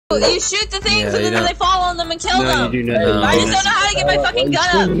You shoot the things and then they fall on them and kill them. You do not. I just don't know how to get my fucking gun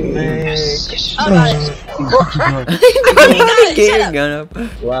up. Oh god. Get your gun up.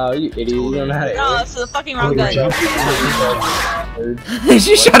 Wow, you idiot. You don't know how to. No, it's the fucking wrong gun. Did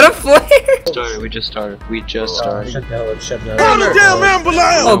you shut up, flare? We just started. Shut the hell up, shut the hell Call the damn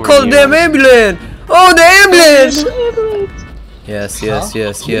ambulance! Oh, call the damn ambulance! Oh, the ambulance! Yes.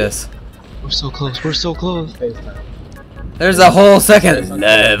 We're so close. We're so close. There's a whole second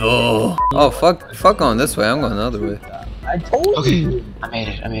level. Oh, fuck on this way. I'm going the other way. I told you. I made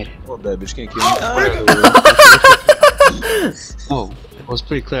it. Well, that bitch can't kill me. Oh, it was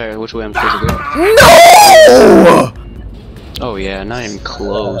pretty clear which way I'm supposed to go. No! Oh yeah, not even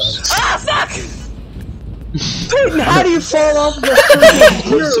close. Ah, fuck! How do you fall off the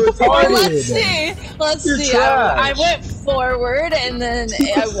freaking Let's see. I went forward and then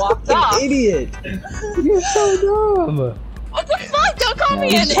I walked off. Idiot! You're so dumb. What the fuck? Don't call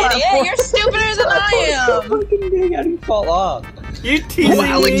me an idiot. You're stupider than I am. Fucking big. How do you fall off? You're teasing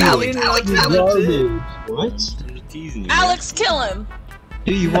me. Garbage. What? You're teasing me. Alex, kill him.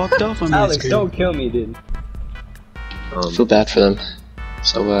 Dude, you walked off on me. Alex, don't kill me, dude. I feel bad for them.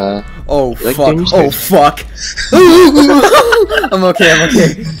 So, Oh, like fuck. Danny's Oh, fuck. I'm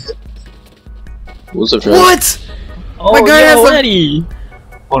okay. what's up, What? Oh, My guy has already.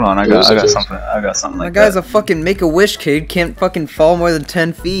 Hold on, I got something My like guy's that. a fucking Make-A-Wish kid. Can't fucking fall more than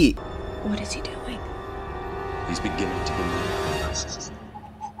 10 feet. What is he doing? He's beginning to believe.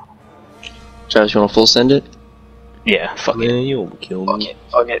 Travis, you wanna full send it? Yeah, fuck it. Man, you won't kill me.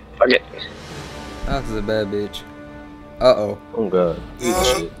 Fuck it. Alex is a bad bitch. Uh-oh. Oh god. Eat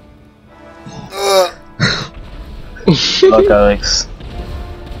shit. Fuck Alex.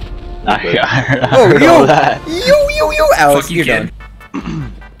 I heard all that. You, Alex, Fuck you, you're kid.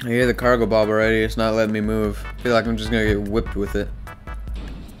 done. I hear the cargo bob already. It's not letting me move. I feel like I'm just gonna get whipped with it.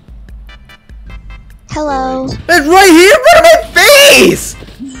 Hello. It's right here in front of my face!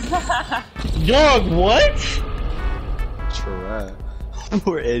 Dog, what? Try.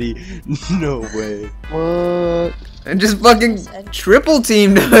 Poor Eddie. No way. What? And just fucking triple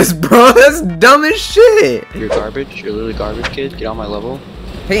teamed us, bro. That's dumb as shit. You're garbage. You're literally garbage, kid. Get on my level.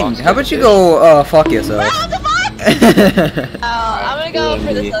 Peyton, how about you go, fuck yourself? What the fuck? I'm gonna go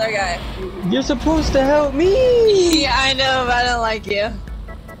for this other guy. You're supposed to help me. Yeah, I know, but I don't like you.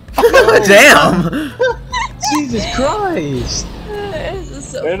 Damn! Jesus Christ. This is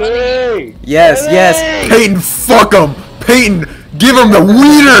so funny. Hey. Yes. Peyton, fuck him! Peyton, give him the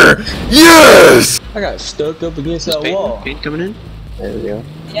wiener! Yes! I got stuck up against that Peyton, wall. Peyton coming in? There we go.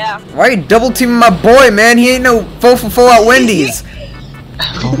 Yeah. Why are you double teaming my boy, man? He ain't no 4-for-4 at Wendy's.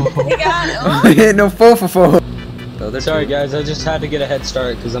 You got it. He ain't no 4-for-4. Sorry guys, I just had to get a head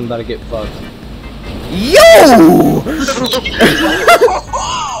start because I'm about to get fucked. Yo! What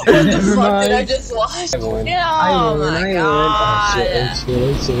the Never fuck did I mind. just watch? I won. Oh my god.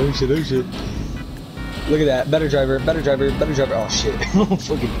 Oh shit. Look at that. Better driver. Oh shit.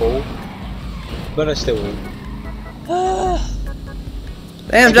 Fucking pole. But I still win.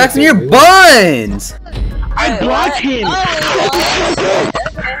 Damn, Jackson, you're buns! I blocked him!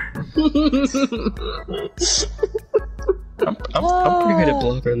 I'm pretty good at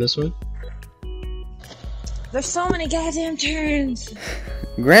blocker in this one. There's so many goddamn turns.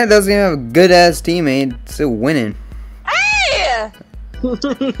 Grant doesn't have a good ass teammate, still winning. Hey! You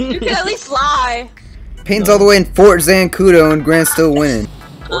can at least lie. Peyton's all the way in Fort Zancudo and Grant's still winning.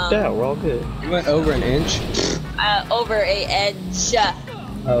 Worked out. We're all good. You went over an inch? Over a edge.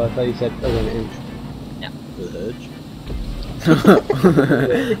 Oh, I thought you said over an inch. I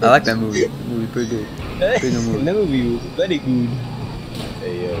like that movie. That movie pretty good. Pretty good movie. That movie was very good.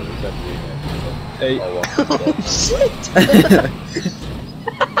 Hey, yo, what's up, man? Hey. Oh, shit!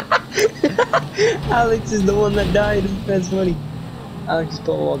 Alex is the one that died. That's funny. Alex is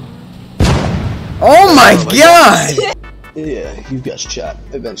Paul. Oh my god! Yeah, you've got shot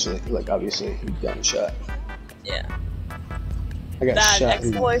eventually. Like, obviously, you've gotten shot. Yeah. I got That shot.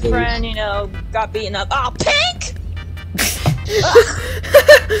 ex-boyfriend, you know, got beaten up. Oh, Pink!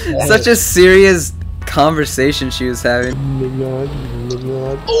 Such a serious conversation she was having.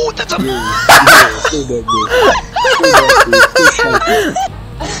 Oh, that's a.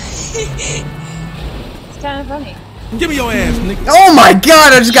 It's kind of funny. give me your ass, nigga. Oh my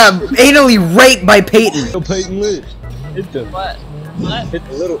god, I just got anally raped by Peyton. Yo, Peyton, lit. Hit them. What? What?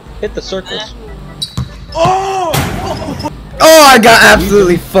 Hit the circles. Oh, I got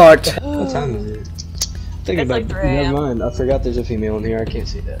absolutely fucked. What time is it? Thinking It's like about 3 a.m. Never mind. I forgot there's a female in here. I can't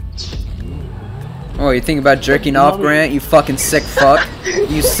see that. Oh, you think about jerking off, Grant? You fucking sick fuck.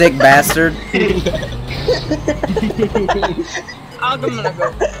 You sick bastard. I'm gonna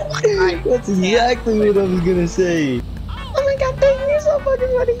go. That's exactly what I was gonna say. Oh my god, thank you, so fucking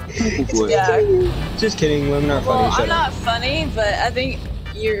funny. Yeah. Just kidding, women are funny. Well, shut I'm up. not funny, but I think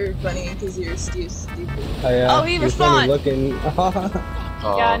you're funny because you're stupid. Oh, yeah. Oh, he You're funny respawned. looking.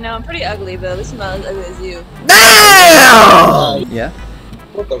 Yeah, no, I'm pretty ugly, but at least I'm not as ugly as you. Damn! Yeah.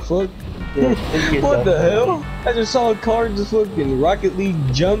 What the fuck? What the hell? I just saw a car just fucking Rocket League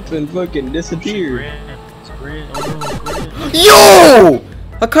jump and fucking disappear. Yo!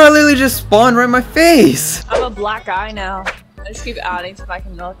 A car literally just spawned right in my face. I'm a black guy now. I just keep adding to my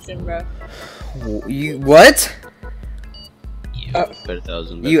collection, bro. You what?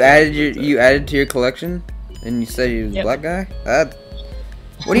 $1,000. You added to your collection, and you said you was a Yep. black guy.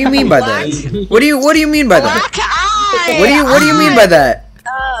 What do you mean by that? What do you mean by that? Black eye! What do you mean by that?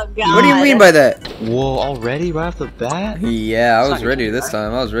 Oh, God. What do you mean by that? Whoa, already right off the bat? Yeah, I was ready this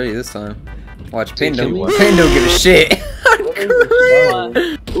time. Watch, Payne don't Kill me. give a shit.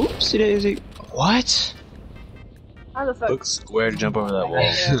 Oopsie daisy. What? How the fuck? Look square to jump over that wall.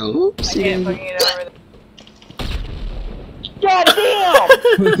 I can't fucking get over that.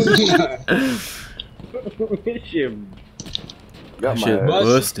 That shit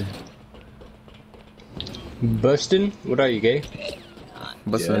busted. Bustin'? What are you, gay?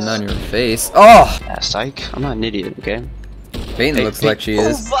 Busting on your face. Oh! Yeah, psych. I'm not an idiot, okay? Payne looks like she Oh,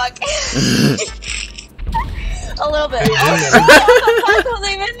 is. fuck. A little bit. I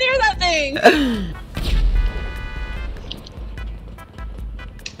wasn't even near that thing.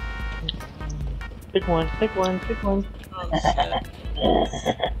 Pick one.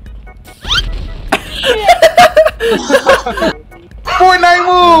 Fortnite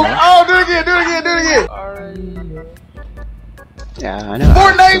move! Oh, do it again! Yeah, I know.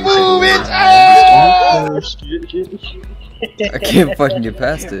 Fortnite move, bitch! I can't fucking get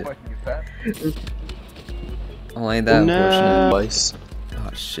past it. Oh, ain't that unfortunate. Twice. Oh,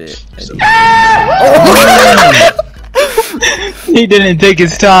 shit. He didn't take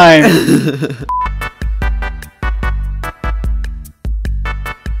his time.